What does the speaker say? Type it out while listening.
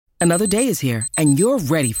Another day is here, and you're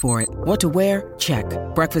ready for it. What to wear? Check.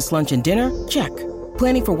 Breakfast, lunch, and dinner? Check.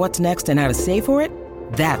 Planning for what's next and how to save for it?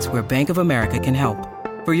 That's where Bank of America can help.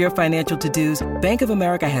 For your financial to-dos, Bank of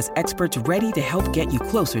America has experts ready to help get you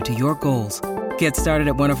closer to your goals. Get started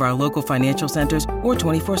at one of our local financial centers or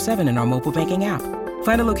 24/7 in our mobile banking app.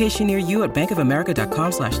 Find a location near you at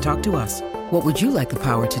bankofamerica.com/talktous. What would you like the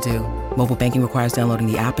power to do? Mobile banking requires downloading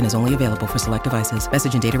the app and is only available for select devices.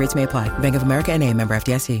 Message and data rates may apply. Bank of America N.A., member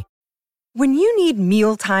FDIC. When you need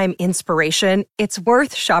mealtime inspiration, it's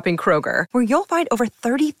worth shopping Kroger, where you'll find over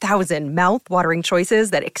 30,000 mouth-watering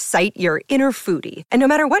choices that excite your inner foodie. And no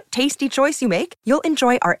matter what tasty choice you make, you'll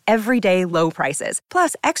enjoy our everyday low prices,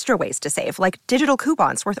 plus extra ways to save, like digital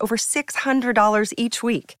coupons worth over $600 each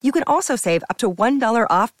week. You can also save up to $1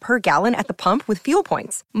 off per gallon at the pump with fuel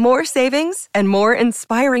points. More savings and more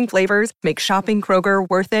inspiring flavors make shopping Kroger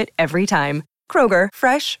worth it every time. Kroger,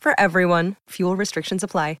 fresh for everyone. Fuel restrictions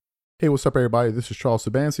apply. Hey, what's up, everybody? This is Charles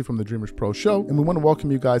Sabansi from the Dreamers Pro Show, and we want to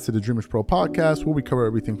welcome you guys to the Dreamers Pro Podcast, where we cover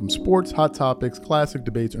everything from sports, hot topics, classic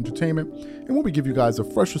debates, entertainment, and where we give you guys a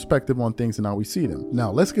fresh perspective on things and how we see them. Now,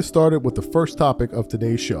 let's get started with the first topic of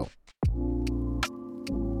today's show.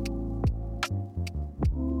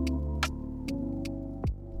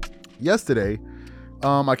 Yesterday,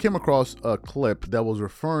 I came across a clip that was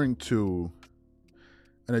referring to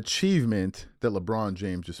an achievement that LeBron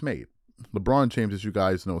James just made. LeBron James, as you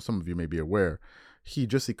guys know, some of you may be aware, he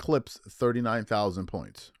just eclipsed 39,000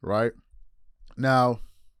 points, right? Now,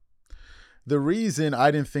 the reason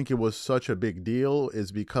I didn't think it was such a big deal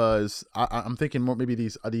is because I'm thinking more maybe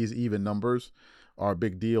these even numbers are a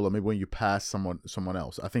big deal, or maybe when you pass someone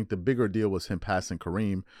else. I think the bigger deal was him passing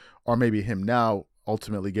Kareem, or maybe him now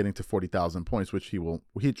ultimately getting to 40,000 points, which he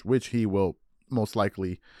will most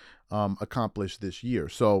likely accomplish this year.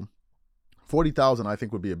 So 40,000, I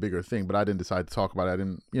think, would be a bigger thing, but I didn't decide to talk about it.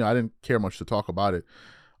 I didn't care much to talk about it.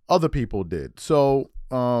 Other people did. So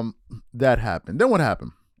that happened. Then what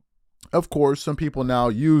happened? Of course, some people now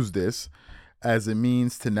use this as a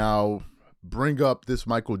means to now bring up this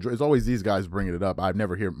Michael Jordan. It's always these guys bringing it up. I've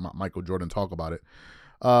never heard Michael Jordan talk about it.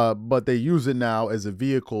 But they use it now as a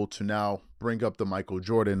vehicle to now bring up the Michael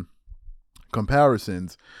Jordan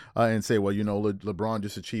comparisons and say, well, LeBron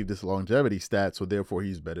just achieved this longevity stat, so therefore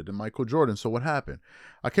he's better than Michael Jordan. So what happened?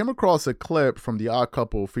 I came across a clip from The Odd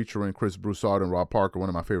Couple featuring Chris Broussard and Rob Parker, one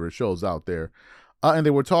of my favorite shows out there, and they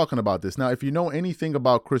were talking about this. Now, if you know anything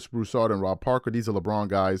about Chris Broussard and Rob Parker, these are LeBron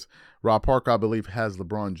guys. Rob Parker, I believe, has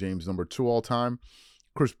LeBron James number 2 all time.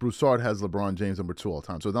 Chris Broussard has LeBron James number 2 all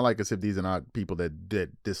time. So it's not like as if these are not people that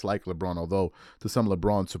dislike LeBron, although to some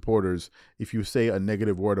LeBron supporters, if you say a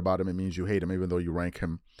negative word about him, it means you hate him, even though you rank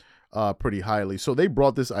him pretty highly. So they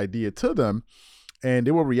brought this idea to them, and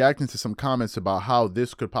they were reacting to some comments about how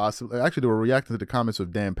this could possibly, actually they were reacting to the comments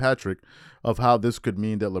of Dan Patrick of how this could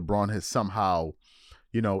mean that LeBron has somehow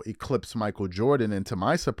eclipse Michael Jordan. And to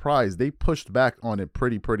my surprise, they pushed back on it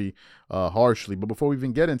pretty harshly. But before we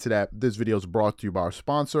even get into that, this video is brought to you by our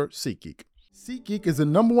sponsor, SeatGeek. SeatGeek is the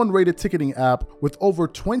 #1 rated ticketing app with over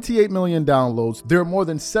 28 million downloads. There are more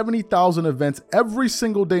than 70,000 events every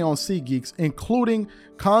single day on SeatGeek, including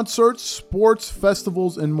concerts, sports,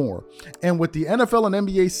 festivals, and more. And with the NFL and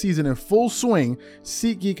NBA season in full swing,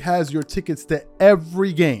 SeatGeek has your tickets to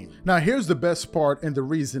every game. Now, here's the best part and the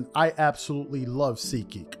reason I absolutely love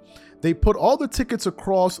SeatGeek. They put all the tickets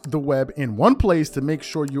across the web in one place to make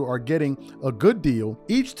sure you are getting a good deal.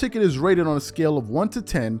 Each ticket is rated on a scale of 1 to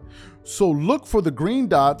 10. So look for the green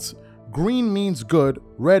dots. Green means good,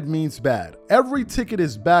 red means bad. Every ticket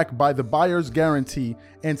is backed by the buyer's guarantee,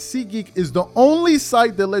 and SeatGeek is the only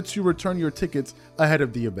site that lets you return your tickets ahead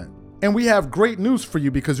of the event. And we have great news for you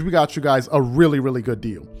because we got you guys a really good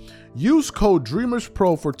deal. Use code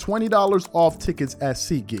DREAMERSPRO for $20 off tickets at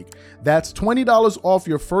SeatGeek. That's $20 off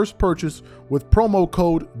your first purchase with promo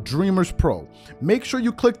code DREAMERSPRO. Make sure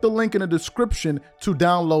you click the link in the description to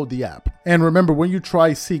download the app. And remember, when you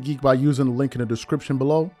try SeatGeek by using the link in the description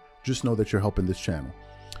below, just know that you're helping this channel.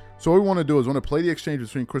 So what we want to do is to play the exchange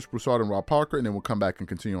between Chris Broussard and Rob Parker, and then we'll come back and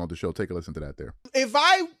continue on the show. Take a listen to that there. If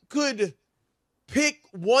I could pick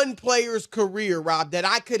one player's career, Rob, that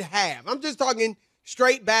I could have, I'm just talking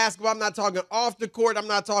straight basketball. I'm not talking off the court. I'm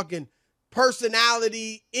not talking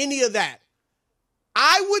personality, any of that.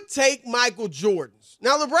 I would take Michael Jordan's.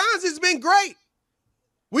 Now, LeBron's has been great.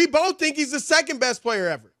 We both think he's the second best player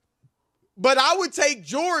ever. But I would take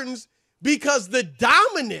Jordan's because the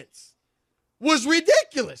dominance was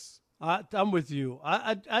ridiculous. I'm with you.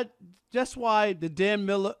 I that's why the Dan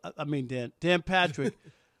Patrick,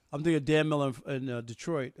 I'm thinking of Dan Miller in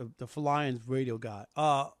Detroit, the Lions radio guy.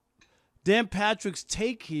 Dan Patrick's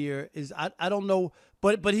take here is I don't know,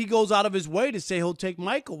 but he goes out of his way to say he'll take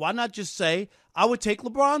Michael. Why not just say I would take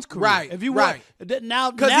LeBron's career? Right. If you right. want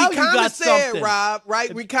now, because now he you kind got of said, something. Rob,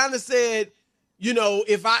 right? We kind of said,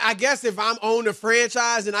 if I guess if I'm own a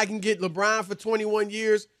franchise and I can get LeBron for 21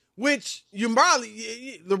 years, which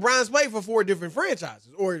LeBron's played for 4 different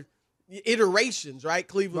franchises or iterations, right?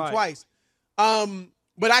 Cleveland twice.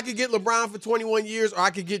 But I could get LeBron for 21 years, or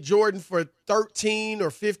I could get Jordan for 13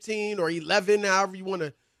 or 15 or 11, however you want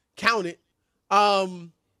to count it.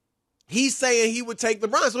 He's saying he would take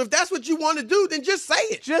LeBron. So if that's what you want to do, then just say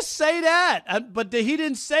it. Just say that. But he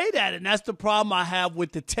didn't say that, and that's the problem I have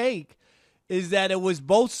with the take, is that it was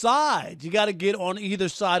both sides. You got to get on either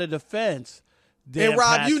side of the fence. Dan and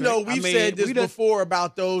Rob, Patrick. We've said this before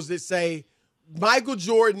about those that say Michael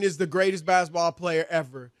Jordan is the greatest basketball player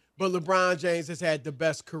ever, but LeBron James has had the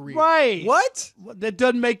best career. Right. What? That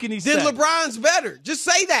doesn't make any sense. Then LeBron's better. Just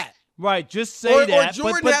say that. Right, just say that. Or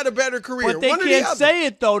Jordan had a better career. But they can't say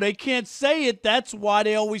it, though. They can't say it. That's why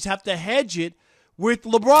they always have to hedge it with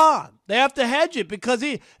LeBron. They have to hedge it because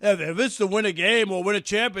if it's to win a game or win a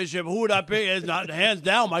championship, who would I pick? It's not hands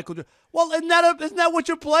down Michael Jordan. Well, isn't that what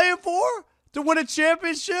you're playing for? To win a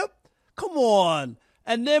championship? Come on.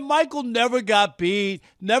 And then Michael never got beat,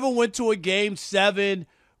 never went to a Game 7.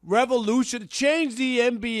 Revolution, changed the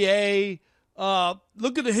NBA.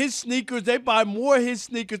 Look at his sneakers. They buy more of his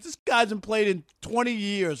sneakers. This guy hasn't played in 20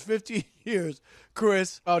 years, 15 years,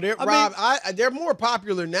 Chris. Oh, they're more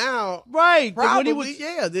popular now. Right. Probably,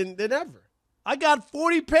 than ever. I got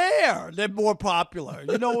 40 pair. They're more popular,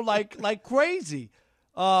 like crazy.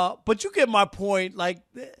 But you get my point. Like,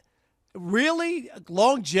 really?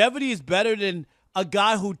 Longevity is better than a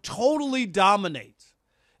guy who totally dominates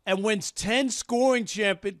and wins 10 scoring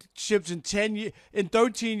championships in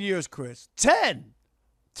 13 years, Chris. 10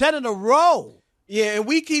 in a row. Yeah, and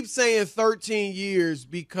we keep saying 13 years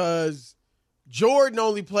because Jordan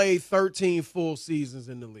only played 13 full seasons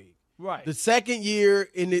in the league. Right. The second year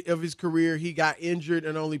of his career, he got injured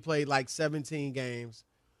and only played like 17 games.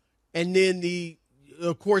 And then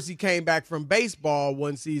of course, he came back from baseball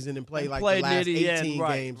one season and played the last 18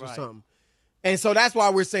 games or something. And so that's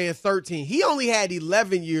why we're saying 13. He only had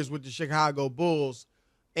 11 years with the Chicago Bulls,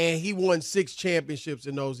 and he won 6 championships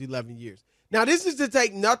in those 11 years. Now, this is to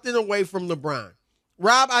take nothing away from LeBron.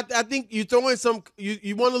 Rob, I think you throw in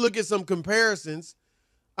you want to look at some comparisons.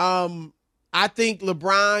 I think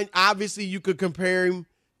LeBron, obviously you could compare him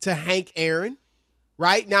to Hank Aaron,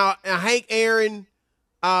 right? Now, Hank Aaron,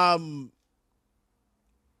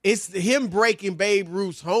 it's him breaking Babe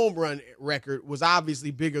Ruth's home run record was obviously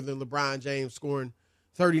bigger than LeBron James scoring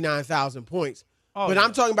 39,000 points. But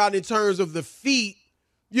I'm talking about in terms of the feat.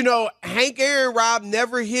 Hank Aaron, Rob,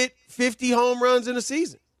 never hit 50 home runs in a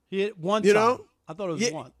season. He hit one time. I thought it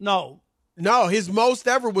was one. No, his most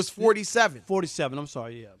ever was 47. 47, I'm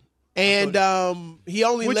sorry, yeah. And he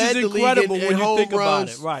only led the league in home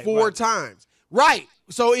runs 4 times. Right.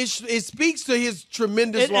 So it speaks to his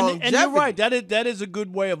tremendous longevity. And you're right. That is a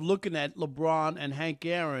good way of looking at LeBron and Hank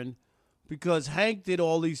Aaron, because Hank did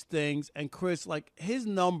all these things, and Chris, like, his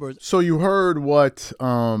numbers. So you heard what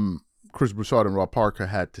Chris Broussard and Rob Parker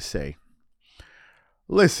had to say.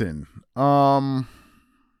 Listen, let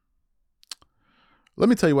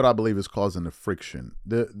me tell you what I believe is causing the friction.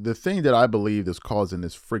 The thing that I believe is causing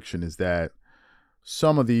this friction is that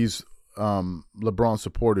some of these LeBron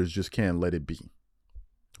supporters just can't let it be.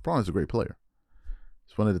 LeBron is a great player.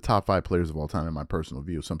 He's one of the top 5 players of all time in my personal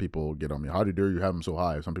view. Some people get on me, how dare you have him so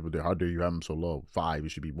high? Some people do, how dare you have him so low? 5, he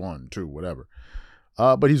should be 1, 2, whatever.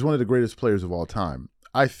 But he's one of the greatest players of all time.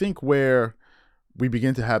 I think where we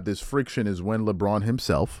begin to have this friction is when LeBron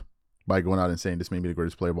himself, by going out and saying this may be the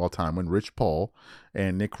greatest player of all time, when Rich Paul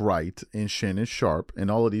and Nick Wright and Shannon Sharpe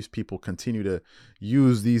and all of these people continue to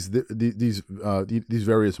use these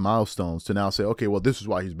various milestones to now say, okay, well, this is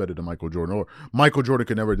why he's better than Michael Jordan, or Michael Jordan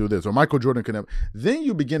could never do this, or Michael Jordan could never. Then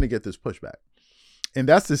you begin to get this pushback. And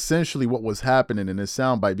that's essentially what was happening in this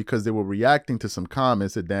soundbite, because they were reacting to some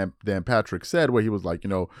comments that Dan Patrick said, where he was like,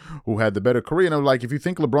 who had the better career. And I'm like, if you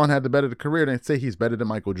think LeBron had the better career, then say he's better than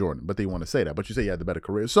Michael Jordan. But they want to say that. But you say he had the better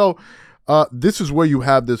career. So this is where you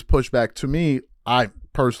have this pushback. To me, I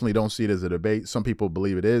personally don't see it as a debate. Some people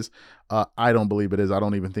believe it is. I don't believe it is. I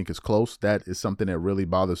don't even think it's close. That is something that really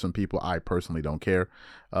bothers some people. I personally don't care.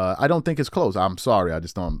 I don't think it's close. I'm sorry. I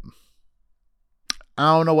don't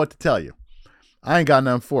know what to tell you. I ain't got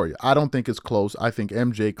nothing for you. I don't think it's close. I think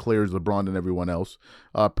MJ clears LeBron and everyone else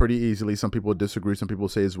pretty easily. Some people disagree. Some people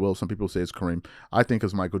say it's Will. Some people say it's Kareem. I think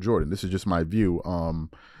it's Michael Jordan. This is just my view.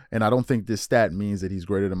 And I don't think this stat means that he's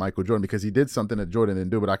greater than Michael Jordan, because he did something that Jordan didn't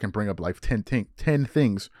do. But I can bring up like 10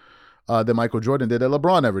 things that Michael Jordan did that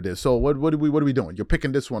LeBron never did. So what are we doing? You're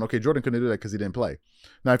picking this one. Okay, Jordan couldn't do that because he didn't play.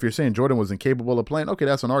 Now, if you're saying Jordan was incapable of playing, okay,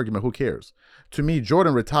 that's an argument. Who cares? To me,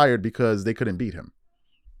 Jordan retired because they couldn't beat him.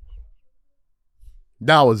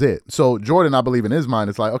 That was it. So Jordan, I believe in his mind,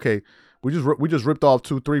 it's like, okay, we just ripped off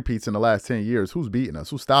 2 3-peats in the last 10 years. Who's beating us?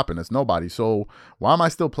 Who's stopping us? Nobody. So why am I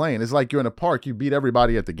still playing? It's like you're in a park. You beat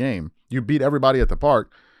everybody at the game. You beat everybody at the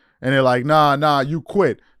park. And they're like, nah, you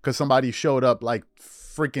quit because somebody showed up like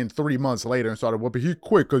freaking 3 months later and started whooping. He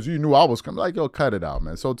quit because he knew I was coming. Like, yo, cut it out,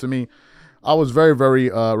 man. So to me, I was very, very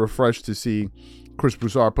refreshed to see Chris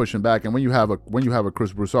Broussard pushing back. And when you have a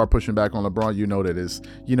Chris Broussard pushing back on LeBron, you know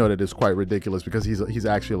that it's quite ridiculous because he's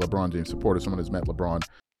actually a LeBron James supporter, someone who's met LeBron.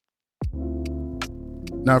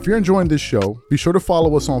 Now, if you're enjoying this show, be sure to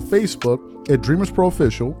follow us on Facebook at Dreamers Pro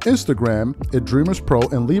Official, Instagram at Dreamers Pro,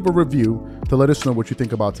 and leave a review to let us know what you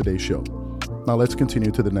think about today's show. Now, let's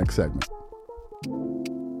continue to the next segment.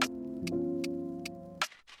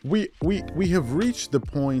 We have reached the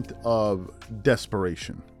point of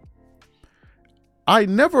desperation. I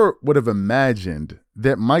never would have imagined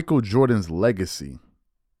that Michael Jordan's legacy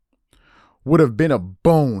would have been a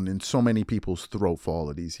bone in so many people's throat for all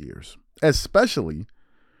of these years, especially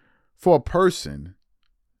for a person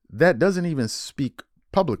that doesn't even speak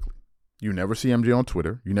publicly. You never see MJ on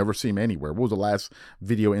Twitter. You never see him anywhere. What was the last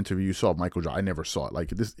video interview you saw of Michael Jordan? I never saw it. Like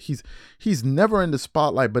this, he's never in the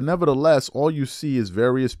spotlight, but nevertheless, all you see is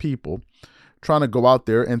various people trying to go out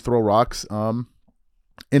there and throw rocks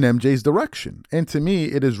in MJ's direction. And to me,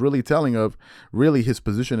 it is really telling of really his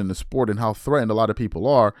position in the sport and how threatened a lot of people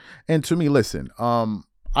are. And to me, listen,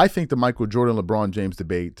 I think the Michael Jordan, LeBron James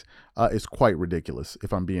debate is quite ridiculous,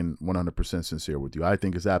 if I'm being 100% sincere with you. I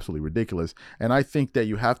think it's absolutely ridiculous. And I think that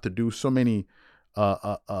you have to do so many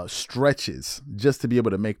stretches just to be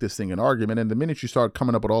able to make this thing an argument. And the minute you start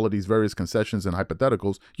coming up with all of these various concessions and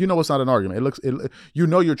hypotheticals, you know it's not an argument.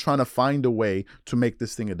 You're trying to find a way to make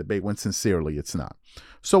this thing a debate when sincerely it's not.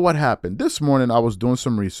 So what happened? This morning I was doing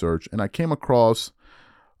some research and I came across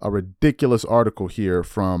a ridiculous article here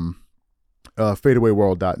from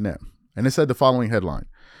fadeawayworld.net. And it said the following headline: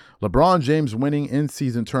 LeBron James winning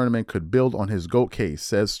in-season tournament could build on his GOAT case,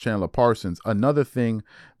 says Chandler Parsons, another thing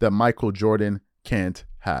that Michael Jordan can't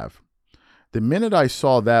have. The minute I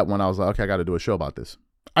saw that one, I was like, okay, I got to do a show about this.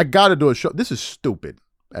 I got to do a show. This is stupid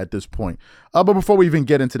at this point. But before we even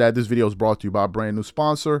get into that, this video is brought to you by a brand new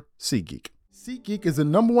sponsor, SeatGeek. SeatGeek is the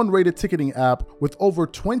 #1 rated ticketing app with over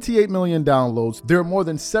 28 million downloads. There are more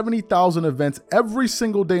than 70,000 events every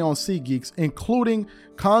single day on SeatGeek, including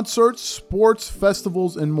concerts, sports,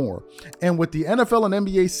 festivals, and more. And with the NFL and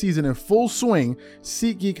NBA season in full swing,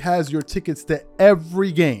 SeatGeek has your tickets to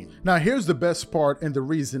every game. Now, here's the best part and the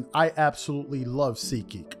reason I absolutely love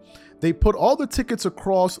SeatGeek. They put all the tickets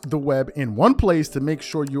across the web in one place to make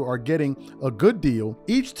sure you are getting a good deal.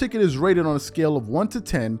 Each ticket is rated on a scale of 1 to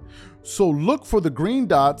 10. So look for the green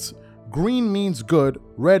dots. Green means good,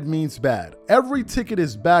 red means bad. Every ticket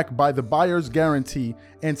is backed by the buyer's guarantee,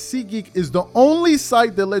 and SeatGeek is the only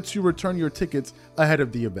site that lets you return your tickets ahead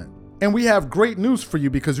of the event. And we have great news for you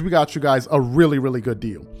because we got you guys a really, really good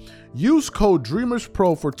deal. Use code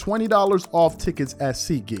DreamersPro for $20 off tickets at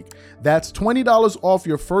SeatGeek. That's $20 off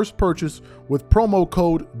your first purchase with promo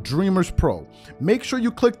code DreamersPro. Make sure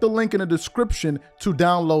you click the link in the description to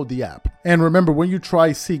download the app. And remember, when you try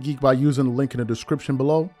SeatGeek by using the link in the description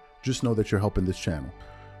below, just know that you're helping this channel.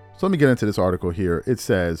 So let me get into this article here. It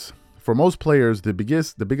says, for most players, the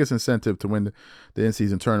biggest incentive to win the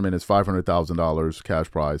in-season tournament is $500,000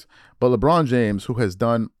 cash prize. But LeBron James, who has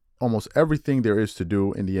done almost everything there is to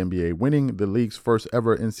do in the NBA, winning the league's first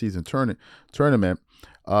ever in-season tournament,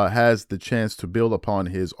 has the chance to build upon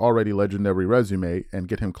his already legendary resume and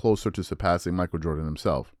get him closer to surpassing Michael Jordan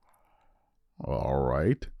himself. All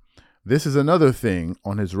right. This is another thing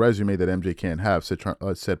on his resume that MJ can't have,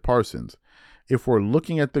 said Parsons. If we're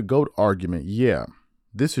looking at the GOAT argument, yeah,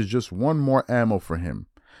 this is just one more ammo for him.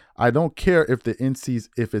 I don't care if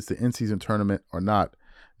it's the in-season tournament or not.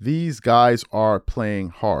 These guys are playing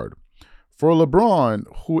hard. For LeBron,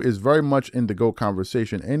 who is very much in the GOAT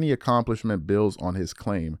conversation, any accomplishment builds on his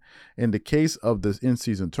claim. In the case of this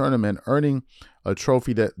in-season tournament, earning a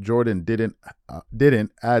trophy that Jordan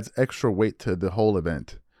didn't adds extra weight to the whole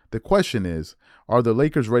event. The question is, are the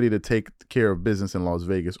Lakers ready to take care of business in Las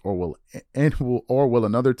Vegas, or will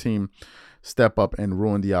another team step up and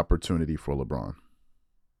ruin the opportunity for LeBron?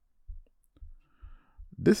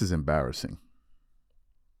 This is embarrassing.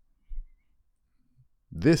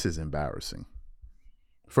 This is embarrassing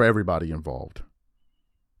for everybody involved.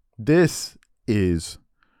 This is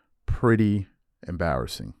pretty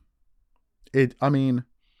embarrassing. I mean,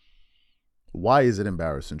 Why is it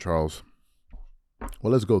embarrassing, Charles?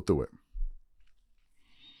 Well, let's go through it.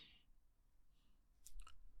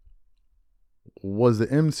 Was the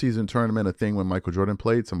in-season tournament a thing when Michael Jordan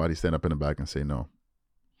played? Somebody stand up in the back and say no.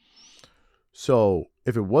 So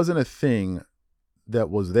if it wasn't a thing that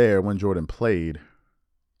was there when Jordan played,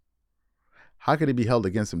 how could it be held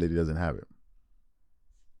against him that he doesn't have it?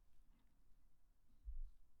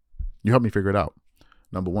 You help me figure it out.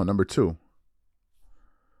 Number one. Number two,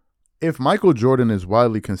 if Michael Jordan is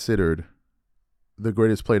widely considered the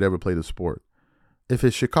greatest player to ever play the sport, if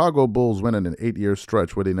his Chicago Bulls went in an 8-year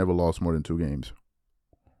stretch where they never lost more than 2 games,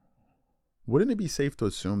 wouldn't it be safe to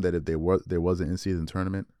assume that if there was an in-season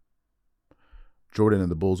tournament, Jordan and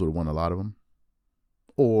the Bulls would have won a lot of them?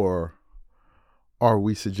 Or are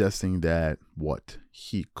we suggesting that, what,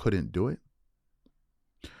 he couldn't do it?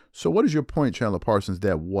 So what is your point, Chandler Parsons,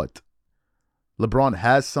 that what? LeBron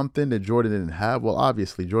has something that Jordan didn't have? Well,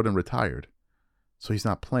 obviously, Jordan retired, so he's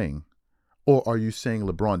not playing. Or are you saying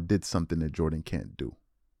LeBron did something that Jordan can't do?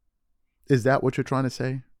 Is that what you're trying to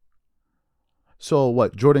say? So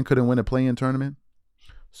what, Jordan couldn't win a play-in tournament?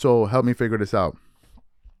 So help me figure this out.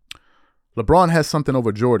 LeBron has something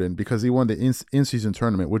over Jordan because he won the in-season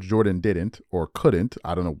tournament, which Jordan didn't or couldn't.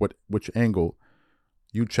 I don't know which angle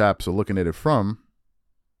you chaps are looking at it from.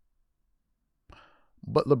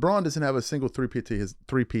 But LeBron doesn't have a single three-peat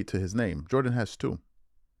to his name. Jordan has 2.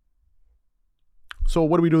 So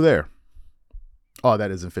what do we do there? Oh, that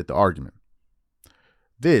doesn't fit the argument.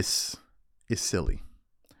 This is silly.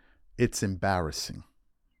 It's embarrassing.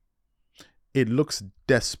 It looks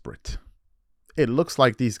desperate. It looks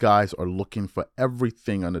like these guys are looking for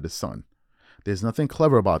everything under the sun. There's nothing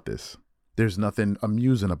clever about this. There's nothing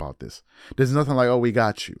amusing about this. There's nothing like, oh, we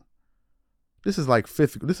got you. This is like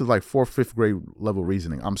 4th, 5th grade level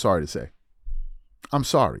reasoning. I'm sorry to say. I'm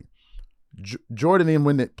sorry. Jordan didn't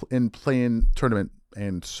win it in playing tournament,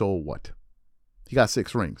 and so what? He got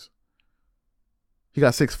 6 rings. He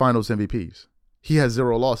got 6 finals MVPs. He has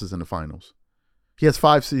 0 losses in the finals. He has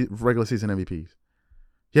 5 regular season MVPs.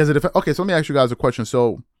 He has a okay, so let me ask you guys a question.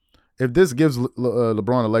 So if this gives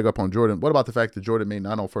LeBron a leg up on Jordan, what about the fact that Jordan made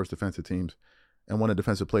 9 all-first defensive teams and won a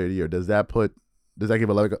defensive player of the year? Does that give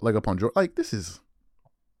a leg up on Jordan? Like, this is,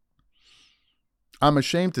 I'm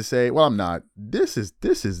ashamed to say, well, I'm not. This is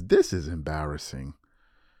embarrassing.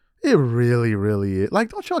 It really, really is.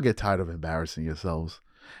 Like, don't y'all get tired of embarrassing yourselves?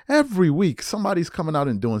 Every week, somebody's coming out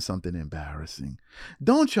and doing something embarrassing.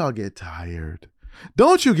 Don't y'all get tired?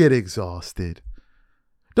 Don't you get exhausted?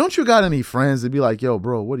 Don't you got any friends that be like, yo,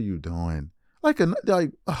 bro, what are you doing? Like, oh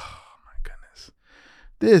my goodness.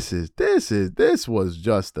 This was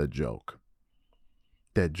just a joke.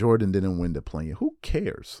 That Jordan didn't win the play-in. Who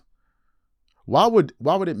cares? Why would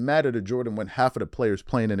it matter to Jordan when half of the players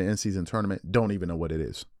playing in the in-season tournament don't even know what it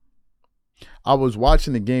is? I was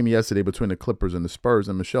watching the game yesterday between the Clippers and the Spurs,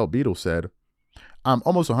 and Michelle Beadle said, I'm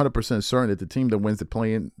almost 100% certain that the team that wins the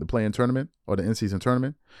play-in tournament or the in-season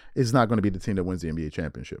tournament is not going to be the team that wins the NBA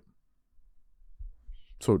championship.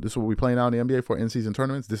 So this is what we're playing out in the NBA for in-season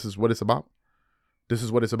tournaments? This is what it's about? This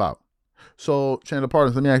is what it's about. So, Chandler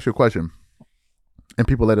Parsons, let me ask you a question. And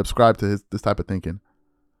people that subscribe to this type of thinking.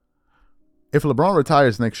 If LeBron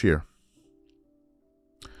retires next year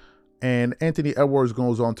and Anthony Edwards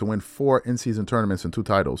goes on to win 4 in-season tournaments and 2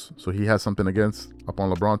 titles, so he has something up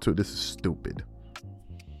on LeBron too, this is stupid.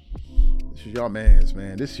 This is y'all mans,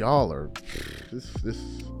 man. This is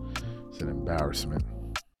an embarrassment.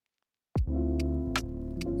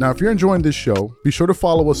 Now, if you're enjoying this show, be sure to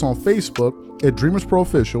follow us on Facebook at Dreamers Pro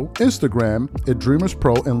Official, Instagram at Dreamers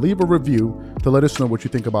Pro, and leave a review to let us know what you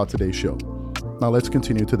think about today's show. Now, let's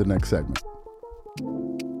continue to the next segment.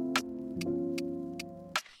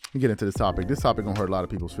 Let me get into this topic. This topic gonna hurt a lot of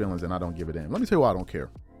people's feelings, and I don't give it in. Let me tell you why I don't care.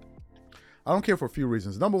 I don't care for a few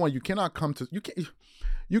reasons. Number one, you cannot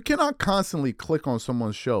constantly click on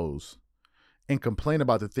someone's shows and complain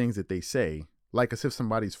about the things that they say, like as if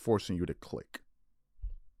somebody's forcing you to click.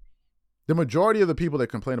 The majority of the people that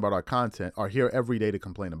complain about our content are here every day to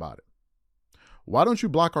complain about it. Why don't you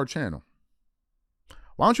block our channel?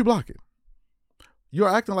 Why don't you block it? You're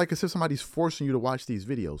acting like as if somebody's forcing you to watch these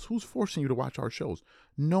videos. Who's forcing you to watch our shows?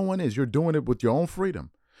 No one is. You're doing it with your own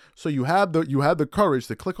freedom. So you have the courage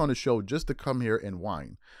to click on the show just to come here and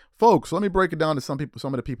whine. Folks, let me break it down to some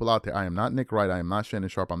of the people out there. I am not Nick Wright. I am not Shannon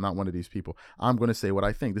Sharp. I'm not one of these people. I'm going to say what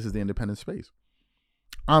I think. This is the independent space.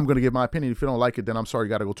 I'm going to give my opinion. If you don't like it, then I'm sorry. You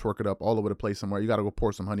got to go twerk it up all over the place somewhere. You got to go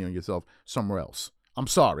pour some honey on yourself somewhere else. I'm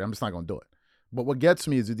sorry. I'm just not going to do it. But what gets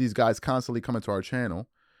me is that these guys constantly coming to our channel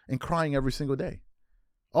and crying every single day.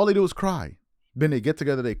 All they do is cry. Then they get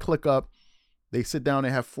together, they click up, they sit down,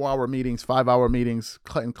 they have 4-hour meetings, 5-hour meetings,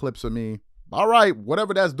 cutting clips of me, All right,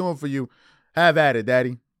 whatever that's doing for you, have at it,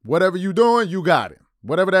 daddy. Whatever you doing, you got it.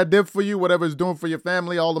 Whatever that did for you, whatever it's doing for your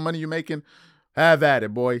family, all the money you're making, have at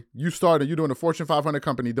it, boy. You started. You're doing a Fortune 500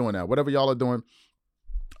 company doing that. Whatever y'all are doing,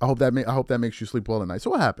 I hope that makes you sleep well at night. So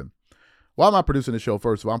what happened? Why am I producing this show?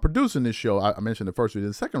 First of all, I'm producing this show. I mentioned the first reason.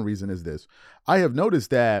 The second reason is this. I have noticed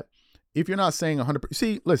that if you're not saying 100%,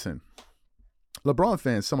 see, listen, LeBron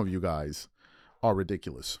fans, some of you guys are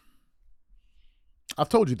ridiculous. I've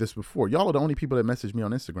told you this before. Y'all are the only people that message me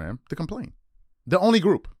on Instagram to complain. The only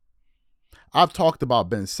group. I've talked about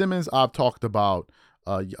Ben Simmons. I've talked about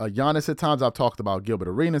Giannis at times. I've talked about Gilbert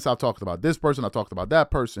Arenas. I've talked about this person. I've talked about that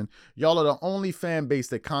person. Y'all are the only fan base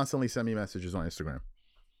that constantly send me messages on Instagram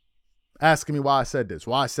asking me why I said this,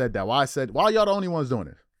 why I said that, why y'all the only ones doing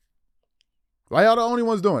it? Why y'all the only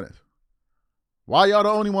ones doing it? Why y'all the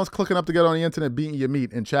only ones clicking up together on the internet, beating your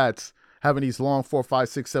meat in chats, having these long 4, 5,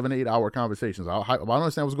 6, 7, 8 hour conversations? I don't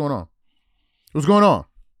understand what's going on. What's going on?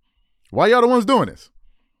 Why y'all the ones doing this?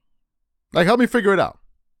 Like, help me figure it out.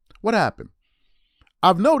 What happened?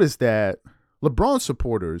 I've noticed that LeBron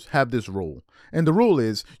supporters have this rule. And the rule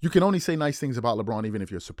is you can only say nice things about LeBron even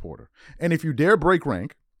if you're a supporter. And if you dare break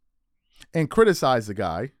rank and criticize the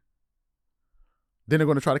guy, then they're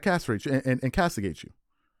going to try to castrate you and castigate you.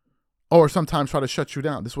 Or sometimes try to shut you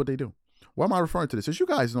down. This is what they do. Why am I referring to this? As you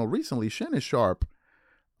guys know, recently, Shannon Sharpe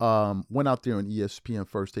went out there on ESPN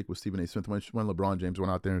First Take with Stephen A. Smith when LeBron James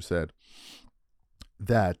went out there and said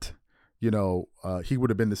that, he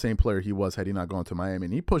would have been the same player he was had he not gone to Miami.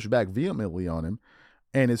 And he pushed back vehemently on him.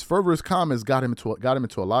 And his fervorous comments got him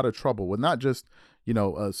into a lot of trouble with not just,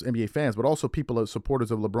 NBA fans, but also people,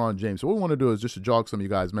 supporters of LeBron James. So what we want to do is just to jog some of you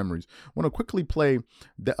guys' memories. I want to quickly play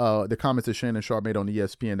the comments that Shannon Sharpe made on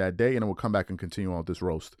ESPN that day, and then we'll come back and continue on with this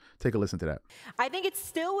roast. Take a listen to that. I think it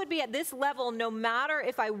still would be at this level no matter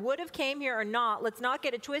if I would have came here or not. Let's not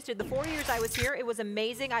get it twisted. The 4 years I was here, it was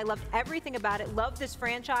amazing. I loved everything about it. Loved this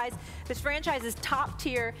franchise. This franchise is top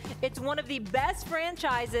tier. It's one of the best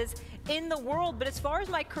franchises in the world. But as far as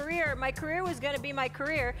my career was going to be my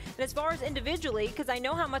career. And as far as individually, because I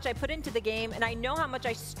know how much I put into the game and I know how much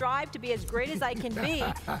I strive to be as great as I can be.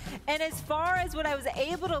 And as far as what I was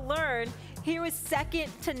able to learn, he was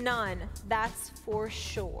second to none. That's for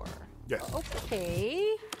sure. Yes.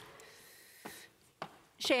 Okay.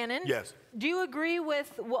 Shannon? Yes. Do you agree with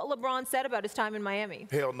what LeBron said about his time in Miami?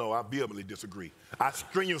 Hell no, I vehemently disagree. I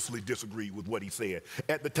strenuously disagree with what he said.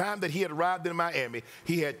 At the time that he had arrived in Miami,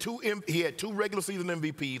 he had two regular season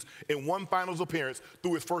MVPs and one finals appearance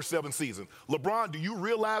through his first 7 seasons. LeBron, do you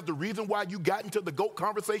realize the reason why you got into the GOAT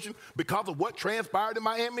conversation? Because of what transpired in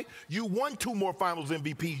Miami? You won 2 more finals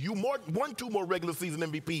MVPs. You won 2 more regular season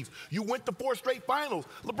MVPs. You went to 4 straight finals.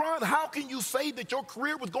 LeBron, how can you say that your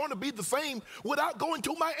career was going to be the same without going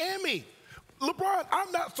to Miami? LeBron,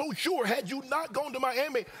 I'm not so sure, had you not gone to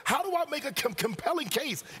Miami, how do I make a compelling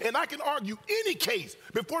case? And I can argue any case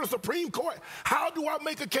before the Supreme Court. How do I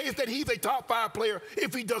make a case that he's a top 5 player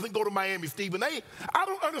if he doesn't go to Miami, Stephen A? I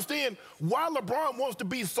don't understand why LeBron wants to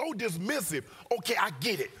be so dismissive. Okay, I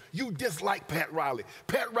get it. You dislike Pat Riley.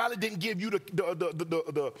 Pat Riley didn't give you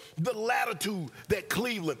the latitude that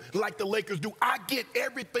Cleveland, like the Lakers, do. I get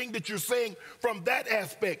everything that you're saying from that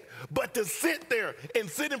aspect. But to sit there and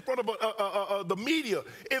sit in front of the media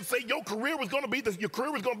and say your career was going to be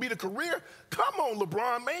the career, come on,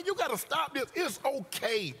 LeBron, man, you got to stop this. It's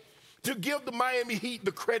okay to give the Miami Heat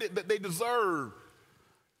the credit that they deserve.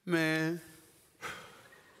 Man,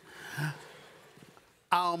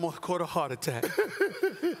 I almost caught a heart attack.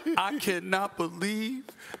 I cannot believe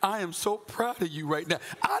I am so proud of you right now.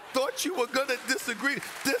 I thought you were going to disagree.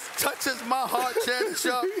 This touches my heart, Shannon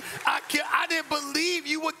Sharpe. I didn't believe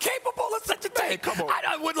you were capable of such a thing. Hey, come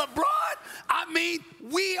on. With LeBron,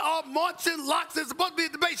 we are marching locks. It's supposed to be a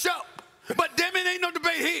debate show. But damn it, ain't no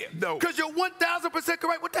debate here. No. Because you're 1,000%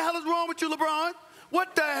 correct. What the hell is wrong with you, LeBron?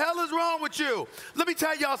 What the hell is wrong with you? Let me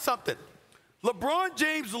tell y'all something. LeBron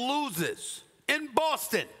James loses in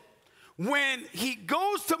Boston. When he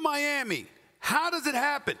goes to Miami, how does it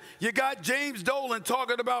happen? You got James Dolan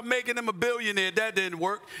talking about making him a billionaire. That didn't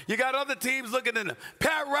work. You got other teams looking at him.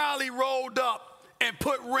 Pat Riley rolled up and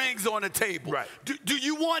put rings on the table. Right. Do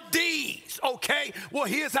you want these? Okay. Well,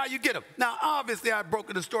 here's how you get them. Now, obviously, I've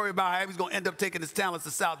broken the story about how he's going to end up taking his talents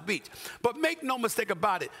to South Beach. But make no mistake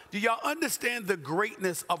about it. Do y'all understand the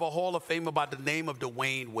greatness of a Hall of Famer by the name of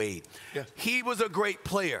Dwayne Wade? Yeah. He was a great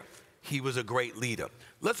player. He was a great leader.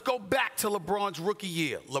 Let's go back to LeBron's rookie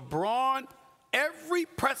year. LeBron, every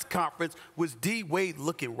press conference was D. Wade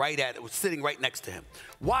looking right at it, was sitting right next to him.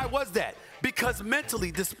 Why was that? Because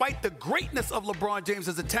mentally, despite the greatness of LeBron James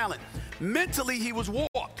as a talent, mentally he was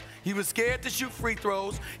warped. He was scared to shoot free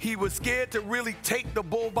throws. He was scared to really take the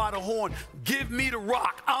bull by the horn. Give me the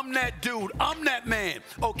rock. I'm that dude. I'm that man.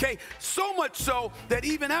 Okay? So much so that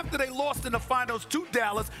even after they lost in the finals to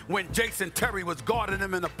Dallas, when Jason Terry was guarding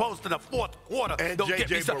him in the post in the fourth quarter. And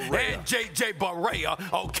J.J.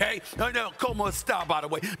 Barea, okay? No, Como style, by the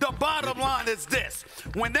way. The bottom line is this.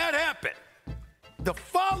 When that happened, the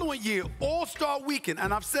following year, All-Star Weekend,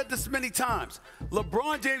 and I've said this many times,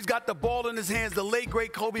 LeBron James got the ball in his hands. The late,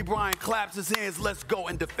 great Kobe Bryant claps his hands, let's go,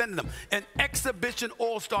 and defended them. An exhibition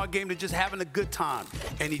All-Star game to just having a good time.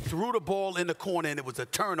 And he threw the ball in the corner, and it was a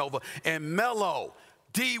turnover. And Melo,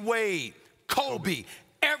 D-Wade, Kobe,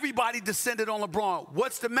 everybody descended on LeBron.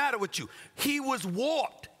 What's the matter with you? He was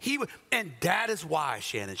warped. And that is why,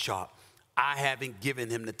 Shannon Sharpe, I haven't given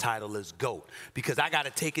him the title as GOAT, because I got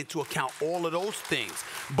to take into account all of those things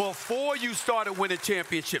before you started winning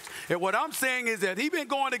championships. And what I'm saying is that he's been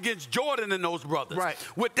going against Jordan and those brothers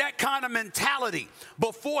with that kind of mentality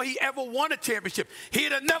before he ever won a championship.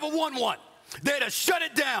 He'd have never won one. They'd have shut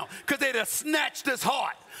it down because they'd have snatched his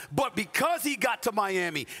heart. But because he got to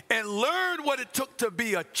Miami and learned what it took to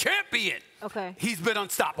be a champion, he's been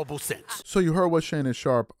unstoppable since. So you heard what Shannon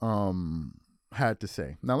Sharpe had to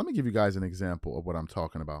say. Now, let me give you guys an example of what I'm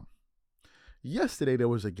talking about. Yesterday, there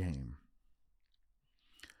was a game.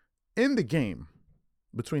 In the game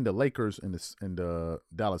between the Lakers and the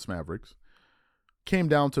Dallas Mavericks, came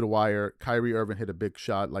down to the wire. Kyrie Irving hit a big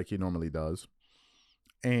shot like he normally does.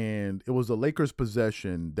 And it was the Lakers'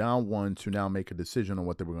 possession, down one, to now make a decision on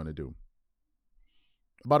what they were going to do.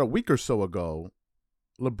 About a week or so ago,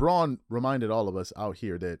 LeBron reminded all of us out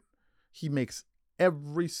here that he makes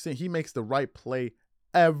the right play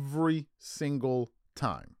every single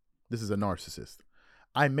time. This is a narcissist.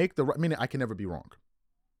 I make the right, meaning I can never be wrong.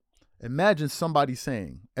 Imagine somebody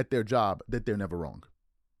saying at their job that they're never wrong.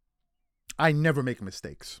 I never make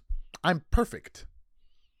mistakes. I'm perfect.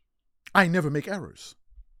 I never make errors.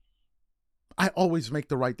 I always make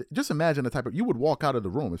the right. Just imagine the type of, you would walk out of the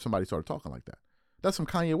room if somebody started talking like that. That's some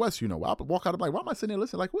Kanye West, you know. I would walk out of like, why am I sitting there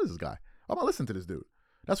listening? Like, who is this guy? Why am I listening to this dude?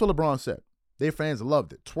 That's what LeBron said. Their fans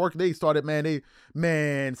loved it. Twerk, they started,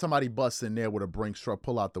 somebody busts in there with a Brinks truck,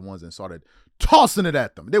 pull out the ones and started tossing it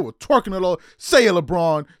at them. They were twerking it all. Say it,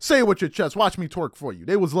 LeBron. Say it with your chest. Watch me twerk for you.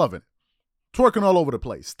 They was loving it. Twerking all over the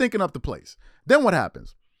place, stinking up the place. Then what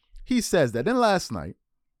happens? He says that then last night,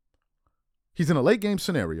 he's in a late game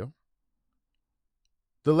scenario.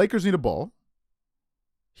 The Lakers need a ball.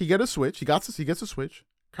 He gets a switch. He gets a switch.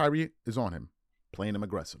 Kyrie is on him, playing him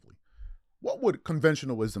aggressively. What would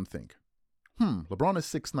conventional wisdom think? LeBron is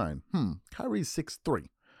 6'9". Kyrie is 6'3".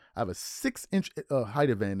 I have a 6-inch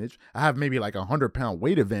height advantage. I have maybe like a 100-pound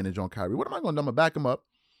weight advantage on Kyrie. What am I going to do? I'm going to back him up,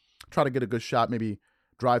 try to get a good shot, maybe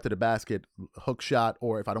drive to the basket, hook shot,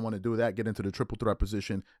 or if I don't want to do that, get into the triple threat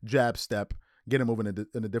position, jab step, get him moving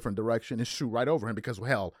in a different direction and shoot right over him because,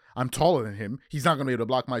 hell, I'm taller than him. He's not going to be able to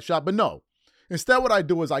block my shot. But no. Instead, what I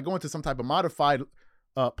do is I go into some type of modified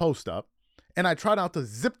post-up, and I try not to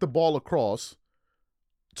zip the ball across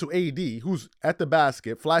to AD, who's at the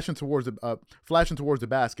basket, flashing towards the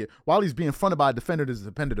basket, while he's being fronted by a defender that's a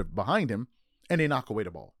defender behind him, and they knock away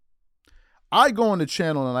the ball. I go on the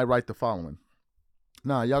channel and I write the following.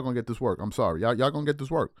 Nah, y'all gonna get this work. I'm sorry. Y'all gonna get this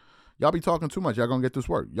work. Y'all be talking too much. Y'all gonna get this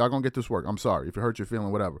work. Y'all gonna get this work. I'm sorry. If it hurts your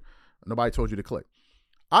feeling, whatever. Nobody told you to click.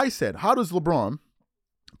 I said, how does LeBron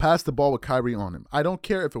pass the ball with Kyrie on him? I don't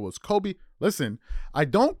care if it was Kobe. Listen, I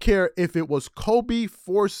don't care if it was Kobe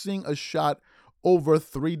forcing a shot over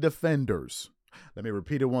 3 defenders. Let me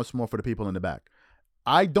repeat it once more for the people in the back.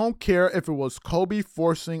 I don't care if it was Kobe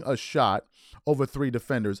forcing a shot over 3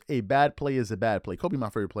 defenders. A bad play is a bad play. Kobe, my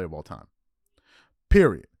favorite player of all time.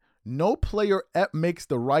 Period. No player ever makes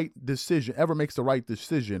the right decision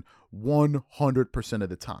 100% of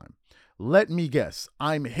the time. Let me guess.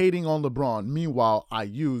 I'm hating on LeBron. Meanwhile, I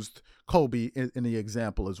used Kobe in the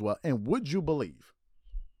example as well. And would you believe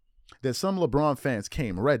that some LeBron fans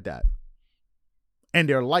read that, and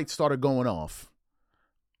their lights started going off,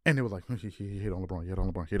 and they were like, he hit on LeBron, he hit on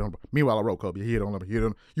LeBron, he hit on LeBron. Meanwhile, I wrote Kobe, he hit on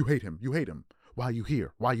LeBron, you hate him, you hate him. Why are you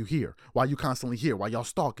here? Why are you here? Why are you constantly here? Why y'all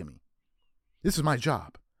stalking me? This is my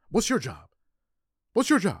job. What's your job? What's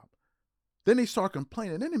your job? Then they start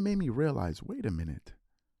complaining. Then it made me realize, wait a minute.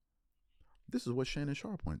 This is what Shannon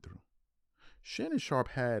Sharpe went through. Shannon Sharpe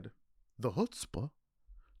had the chutzpah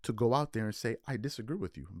to go out there and say, I disagree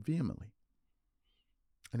with you vehemently.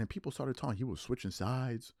 And then people started talking. He was switching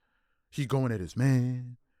sides. He's going at his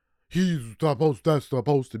man. That's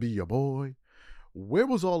supposed to be your boy. Where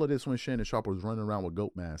was all of this when Shannon Sharpe was running around with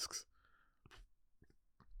goat masks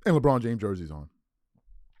and LeBron James jerseys on?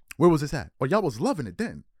 Where was this at? Oh, y'all was loving it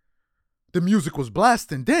then. The music was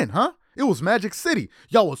blasting then, huh? It was Magic City.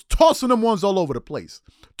 Y'all was tossing them ones all over the place.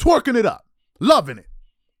 Twerking it up. Loving it.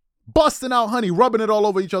 Busting out honey, rubbing it all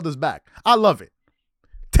over each other's back. I love it.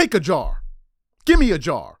 Take a jar. Give me a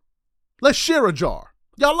jar. Let's share a jar.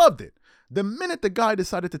 Y'all loved it. The minute the guy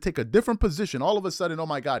decided to take a different position, all of a sudden, oh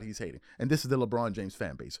my God, he's hating. And this is the LeBron James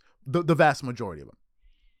fan base. The vast majority of them.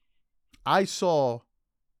 I saw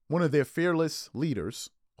one of their fearless leaders,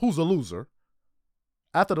 who's a loser,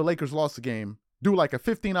 after the Lakers lost the game, do like a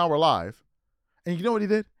 15-hour live. And you know what he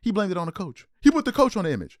did? He blamed it on the coach. He put the coach on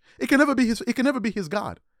the image. It can never be his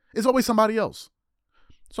God. It's always somebody else.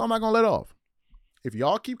 So I'm not going to let off. If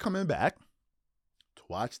y'all keep coming back to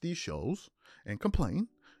watch these shows and complain,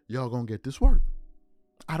 y'all going to get this work.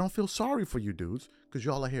 I don't feel sorry for you dudes because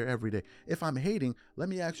y'all are here every day. If I'm hating, let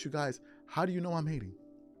me ask you guys, how do you know I'm hating?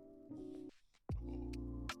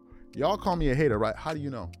 Y'all call me a hater, right? How do you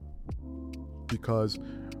know? Because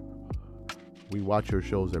we watch your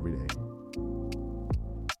shows every day.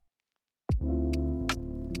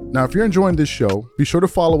 Now, if you're enjoying this show, be sure to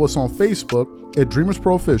follow us on Facebook at Dreamers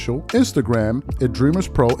Pro Official, Instagram at Dreamers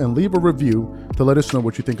Pro, and leave a review to let us know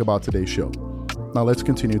what you think about today's show. Now, let's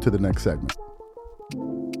continue to the next segment.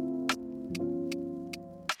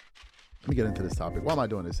 Let me get into this topic. Why am I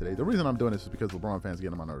doing this today? The reason I'm doing this is because LeBron fans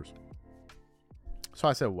get on my nerves. So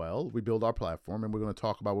I said, well, we build our platform and we're going to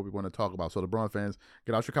talk about what we want to talk about. So LeBron fans,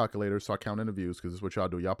 get out your calculators, start counting the views because this is what y'all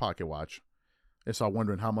do. Y'all pocket watch. And start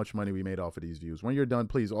wondering how much money we made off of these views. When you're done,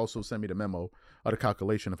 please also send me the memo of the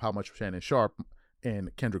calculation of how much Shannon Sharpe and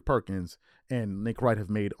Kendrick Perkins and Nick Wright have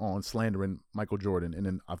made on slandering Michael Jordan. And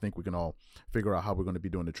then I think we can all figure out how we're going to be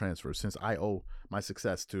doing the transfers. Since I owe my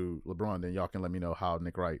success to LeBron, then y'all can let me know how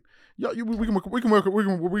Nick Wright. We can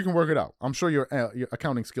work it out. I'm sure your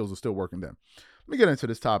accounting skills are still working then. Let me get into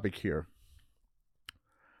this topic here.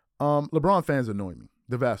 LeBron fans annoy me.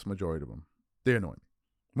 The vast majority of them. They annoy me.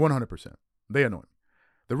 100%. They annoy me.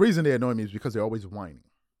 The reason they annoy me is because they're always whining.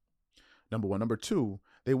 Number one. Number two,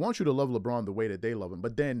 they want you to love LeBron the way that they love him,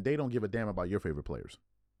 but then they don't give a damn about your favorite players.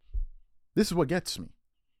 This is what gets me.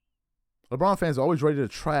 LeBron fans are always ready to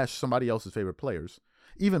trash somebody else's favorite players.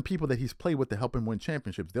 Even people that he's played with to help him win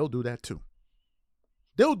championships, they'll do that too.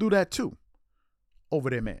 They'll do that too over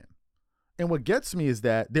their man. And what gets me is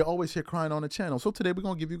that they're always here crying on the channel. So today we're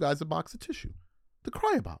going to give you guys a box of tissue to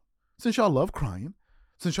cry about. Since y'all love crying,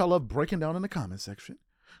 since y'all love breaking down in the comment section,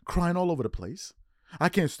 crying all over the place. I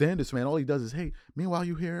can't stand this, man. All he does is hate. Meanwhile,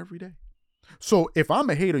 you here every day. So if I'm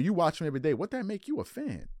a hater, you watch me every day. What that make you a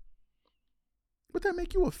fan? What that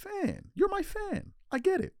make you a fan? You're my fan. I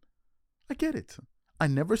get it. I get it. I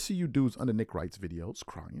never see you dudes under Nick Wright's videos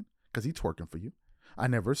crying because he's twerking for you. I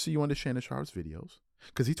never see you under Shannon Sharpe's videos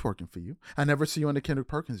because he's twerking for you. I never see you under Kendrick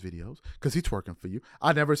Perkins' videos because he's twerking for you.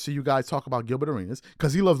 I never see you guys talk about Gilbert Arenas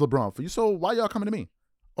because he loves LeBron for you. So why y'all coming to me?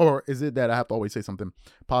 Or is it that I have to always say something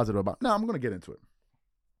positive about? No, I'm going to get into it.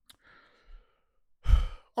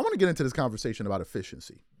 I want to get into this conversation about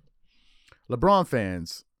efficiency. LeBron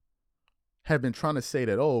fans have been trying to say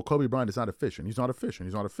that, oh, Kobe Bryant is not efficient. He's not efficient.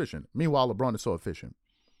 He's not efficient. Meanwhile, LeBron is so efficient.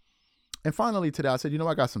 And finally today, I said, you know,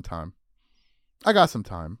 I got some time. Let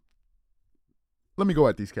me go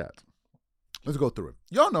at these cats. Let's go through it.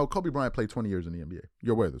 Y'all know Kobe Bryant played 20 years in the NBA.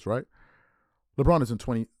 You're aware of this, right? LeBron is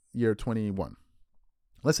in year 21.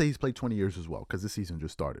 Let's say he's played 20 years as well, because this season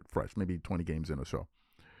just started fresh, maybe 20 games in or so.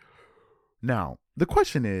 Now, the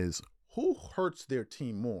question is, who hurts their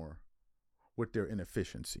team more with their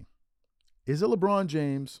inefficiency? Is it LeBron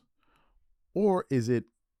James or is it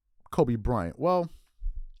Kobe Bryant? Well,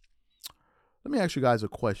 let me ask you guys a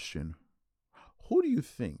question. Who do you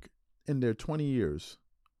think in their 20 years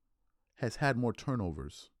has had more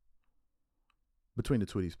turnovers between the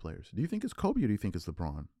two of these players? Do you think it's Kobe or do you think it's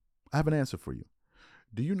LeBron? I have an answer for you.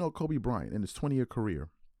 Do you know Kobe Bryant in his 20-year career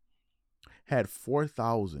had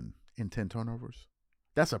 4,010 turnovers?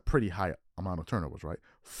 That's a pretty high amount of turnovers, right?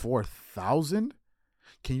 4,000?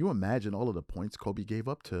 Can you imagine all of the points Kobe gave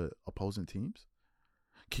up to opposing teams?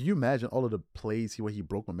 Can you imagine all of the plays where he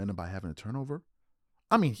broke momentum by having a turnover?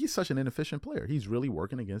 I mean, he's such an inefficient player. He's really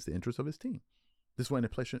working against the interests of his team. This is what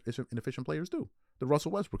inefficient players do. The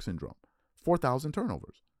Russell Westbrook syndrome. 4,000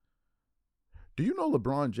 turnovers. Do you know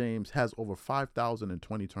LeBron James has over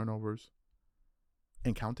 5,020 turnovers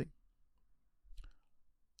and counting?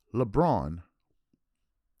 LeBron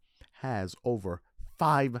has over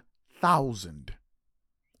 5,000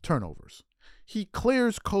 turnovers. He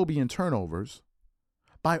clears Kobe in turnovers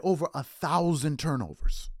by over 1,000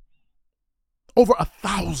 turnovers. Over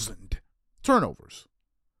 1,000 turnovers.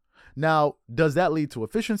 Now, does that lead to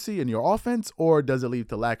efficiency in your offense, or does it lead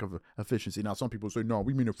to lack of efficiency? Now, some people say, no,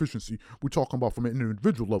 we mean efficiency. We're talking about from an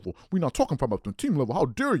individual level. We're not talking about the team level. How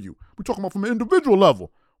dare you? We're talking about from an individual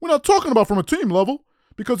level. We're not talking about from a team level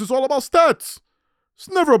because it's all about stats. It's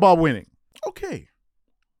never about winning. Okay.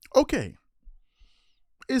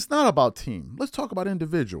 It's not about team. Let's talk about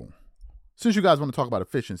individual. Since you guys want to talk about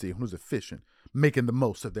efficiency, who's efficient, making the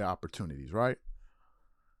most of their opportunities, right?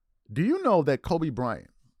 Do you know that Kobe Bryant,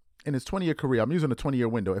 in his 20-year career, I'm using a 20-year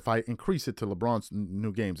window. If I increase it to LeBron's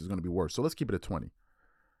new games, it's going to be worse. So let's keep it at 20.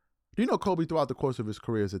 Do you know Kobe, throughout the course of his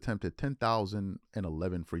career, has attempted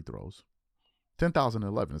 10,011 free throws?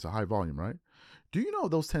 10,011 is a high volume, right? Do you know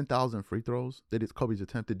those 10,000 free throws that Kobe's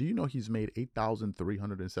attempted? Do you know he's made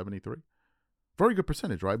 8,373? Very good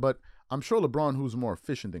percentage, right? But I'm sure LeBron, who's more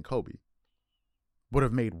efficient than Kobe, would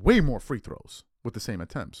have made way more free throws with the same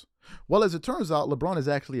attempts. Well, as it turns out, LeBron has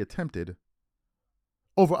actually attempted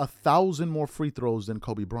over 1,000 more free throws than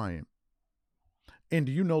Kobe Bryant. And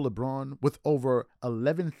do you know LeBron, with over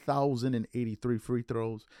 11,083 free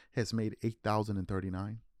throws, has made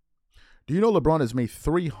 8,039? Do you know LeBron has made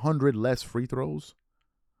 300 less free throws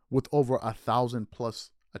with over 1,000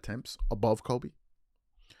 plus attempts above Kobe?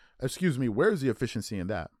 Excuse me, where's the efficiency in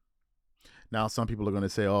that? Now, some people are going to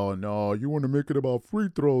say, oh, no, you want to make it about free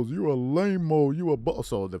throws. You a lame-o.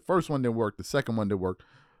 So the first one didn't work. The second one didn't work.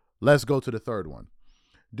 Let's go to the third one.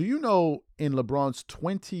 Do you know in LeBron's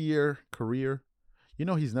 20-year career, you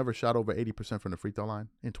know he's never shot over 80% from the free throw line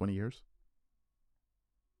in 20 years?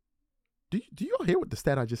 Do you all hear what the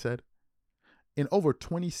stat I just said? In over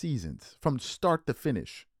 20 seasons, from start to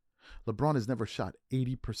finish, LeBron has never shot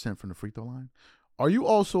 80% from the free throw line. Are you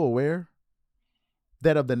also aware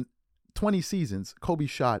that of the 20 seasons, Kobe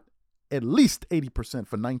shot at least 80%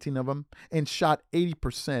 for 19 of them and shot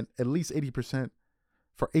 80%, at least 80%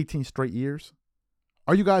 for 18 straight years?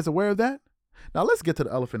 Are you guys aware of that? Now, let's get to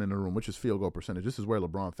the elephant in the room, which is field goal percentage. This is where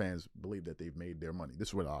LeBron fans believe that they've made their money. This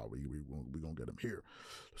is where, we're going to get them here.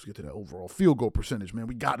 Let's get to that overall field goal percentage, man.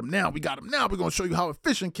 We got him now. We're going to show you how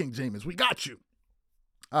efficient King James is. We got you.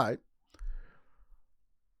 All right.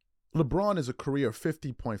 LeBron is a career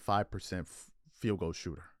 50.5% field goal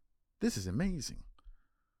shooter. This is amazing.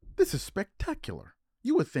 This is spectacular.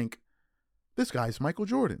 You would think this guy's Michael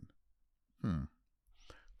Jordan.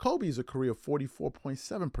 Kobe is a career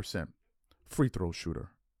 44.7% free throw shooter.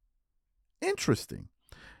 Interesting.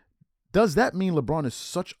 Does that mean LeBron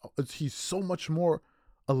is he's so much more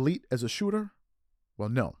elite as a shooter? Well,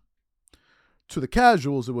 no. To the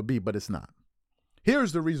casuals, it would be, but it's not.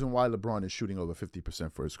 Here's the reason why LeBron is shooting over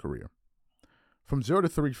 50% for his career. From 0 to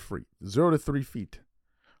 3 feet.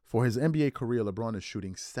 For his NBA career, LeBron is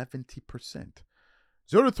shooting 70%.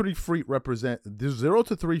 0 to 3 feet represents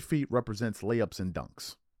layups and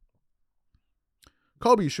dunks.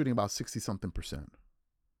 Kobe is shooting about 60-something%.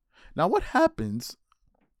 Now, what happens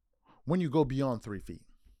when you go beyond 3 feet?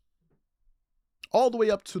 All the way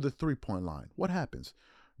up to the three-point line. What happens?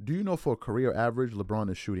 Do you know for a career average, LeBron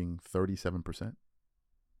is shooting 37%?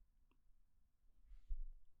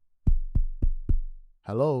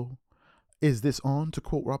 Hello? Is this on, to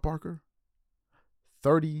quote Rob Parker?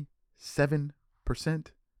 37%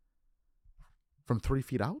 from 3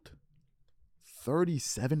 feet out?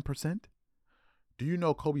 37%? Do you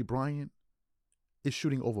know Kobe Bryant is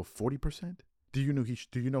shooting over 40%? Do you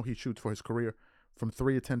know he shoots for his career from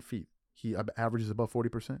 3 to 10 feet? He averages above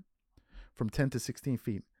 40%. From 10 to 16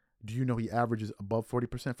 feet, do you know he averages above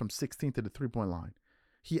 40%? From 16 to the three-point line,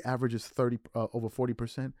 he averages over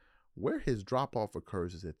 40%. Where his drop-off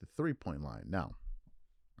occurs is at the three-point line. Now,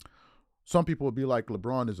 some people will be like,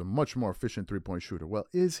 LeBron is a much more efficient three-point shooter. Well,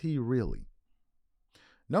 is he really?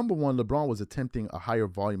 Number one, LeBron was attempting a higher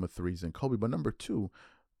volume of threes than Kobe. But number two,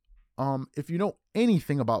 if you know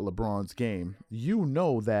anything about LeBron's game, you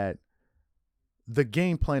know that the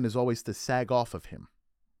game plan is always to sag off of him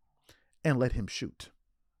and let him shoot.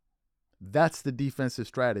 That's the defensive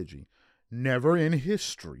strategy. Never in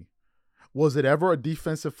history was it ever a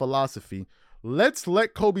defensive philosophy, let's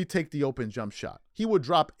let Kobe take the open jump shot. He would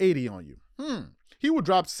drop 80 on you. He would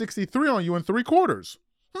drop 63 on you in 3 quarters.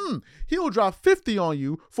 He will drop 50 on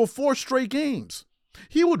you for 4 straight games.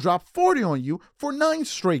 He will drop 40 on you for 9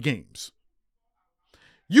 straight games.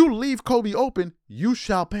 You leave Kobe open, you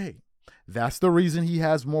shall pay. That's the reason he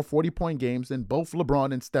has more 40-point games than both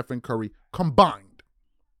LeBron and Stephen Curry combined.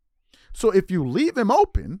 So if you leave him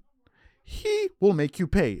open, he will make you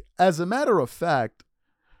pay. As a matter of fact,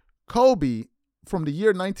 Kobe, from the year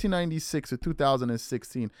 1996 to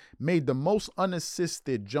 2016, made the most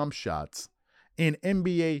unassisted jump shots in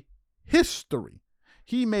NBA history.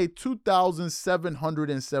 He made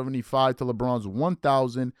 2,775 to LeBron's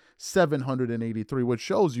 1,783, which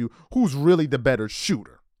shows you who's really the better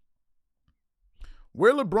shooter.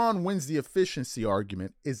 Where LeBron wins the efficiency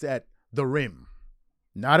argument is at the rim,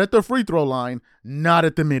 not at the free throw line, not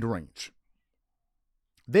at the mid-range.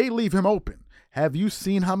 They leave him open. Have you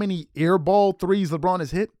seen how many airball threes LeBron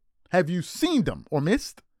has hit? Have you seen them or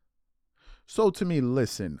missed? So to me,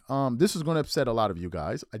 listen, this is going to upset a lot of you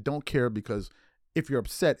guys. I don't care, because if you're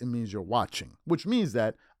upset, it means you're watching, which means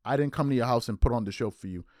that I didn't come to your house and put on the show for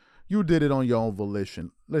you. You did it on your own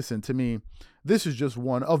volition. Listen, to me, this is just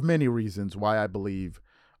one of many reasons why I believe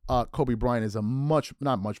Kobe Bryant is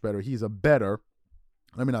not much better. He's a better,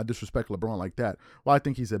 let me not disrespect LeBron like that. Well, I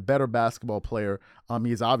think he's a better basketball player.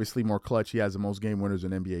 He's obviously more clutch. He has the most game winners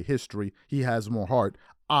in NBA history. He has more heart.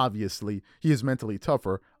 Obviously, he is mentally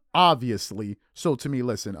tougher. Obviously. So to me,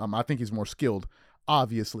 listen, I think he's more skilled.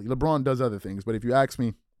 Obviously, LeBron does other things, but if you ask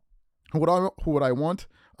me, who would I want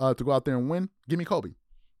to go out there and win? Give me Kobe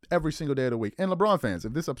every single day of the week. And LeBron fans,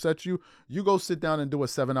 if this upsets you, you go sit down and do a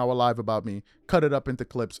 7-hour live about me, cut it up into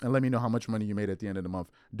clips, and let me know how much money you made at the end of the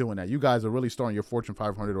month doing that. You guys are really starting your Fortune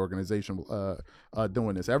 500 organization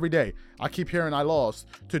doing this every day. I keep hearing I lost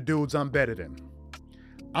to dudes I'm better than.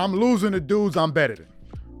 I'm losing to dudes I'm better than.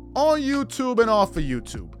 On YouTube and off of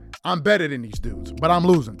YouTube, I'm better than these dudes, but I'm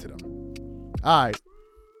losing to them. All right.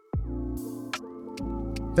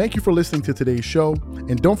 Thank you for listening to today's show,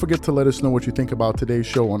 and don't forget to let us know what you think about today's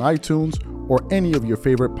show on iTunes or any of your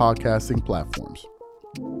favorite podcasting platforms.